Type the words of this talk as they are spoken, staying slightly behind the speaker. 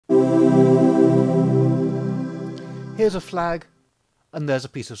Here's a flag, and there's a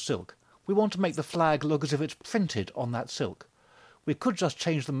piece of silk. We want to make the flag look as if it's printed on that silk. We could just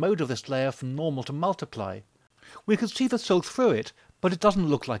change the mode of this layer from normal to multiply. We can see the silk through it, but it doesn't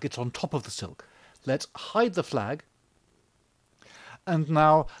look like it's on top of the silk. Let's hide the flag, and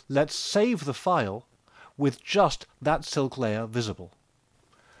now let's save the file with just that silk layer visible.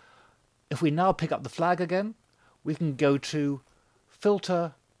 If we now pick up the flag again, we can go to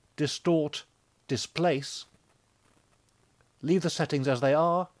Filter, Distort, Displace, leave the settings as they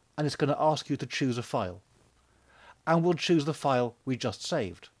are, and it's going to ask you to choose a file. And we'll choose the file we just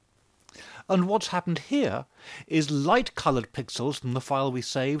saved. And what's happened here is light-coloured pixels from the file we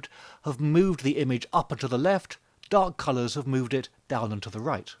saved have moved the image up and to the left, dark colours have moved it down and to the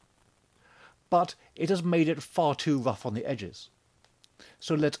right. But it has made it far too rough on the edges.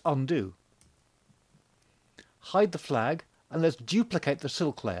 So let's undo. Hide the flag, and let's duplicate the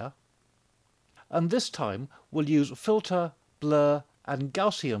silk layer. And this time we'll use Filter, Blur and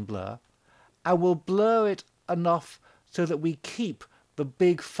Gaussian Blur, and we'll blur it enough so that we keep the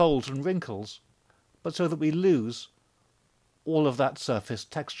big folds and wrinkles, but so that we lose all of that surface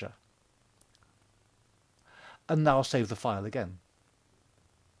texture. And now save the file again.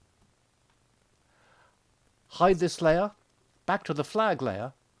 Hide this layer, back to the flag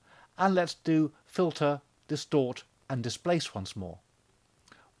layer, and let's do Filter, Distort and Displace once more.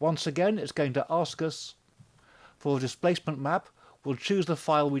 Once again, it's going to ask us for a displacement map. We'll choose the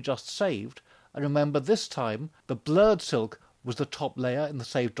file we just saved, and remember this time the blurred silk was the top layer in the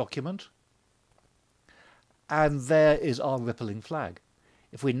saved document, and there is our rippling flag.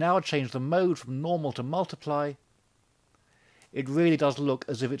 If we now change the mode from normal to multiply, it really does look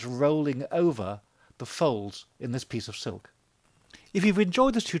as if it's rolling over the folds in this piece of silk. If you've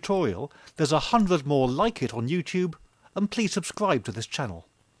enjoyed this tutorial, there's 100 more like it on YouTube, and please subscribe to this channel.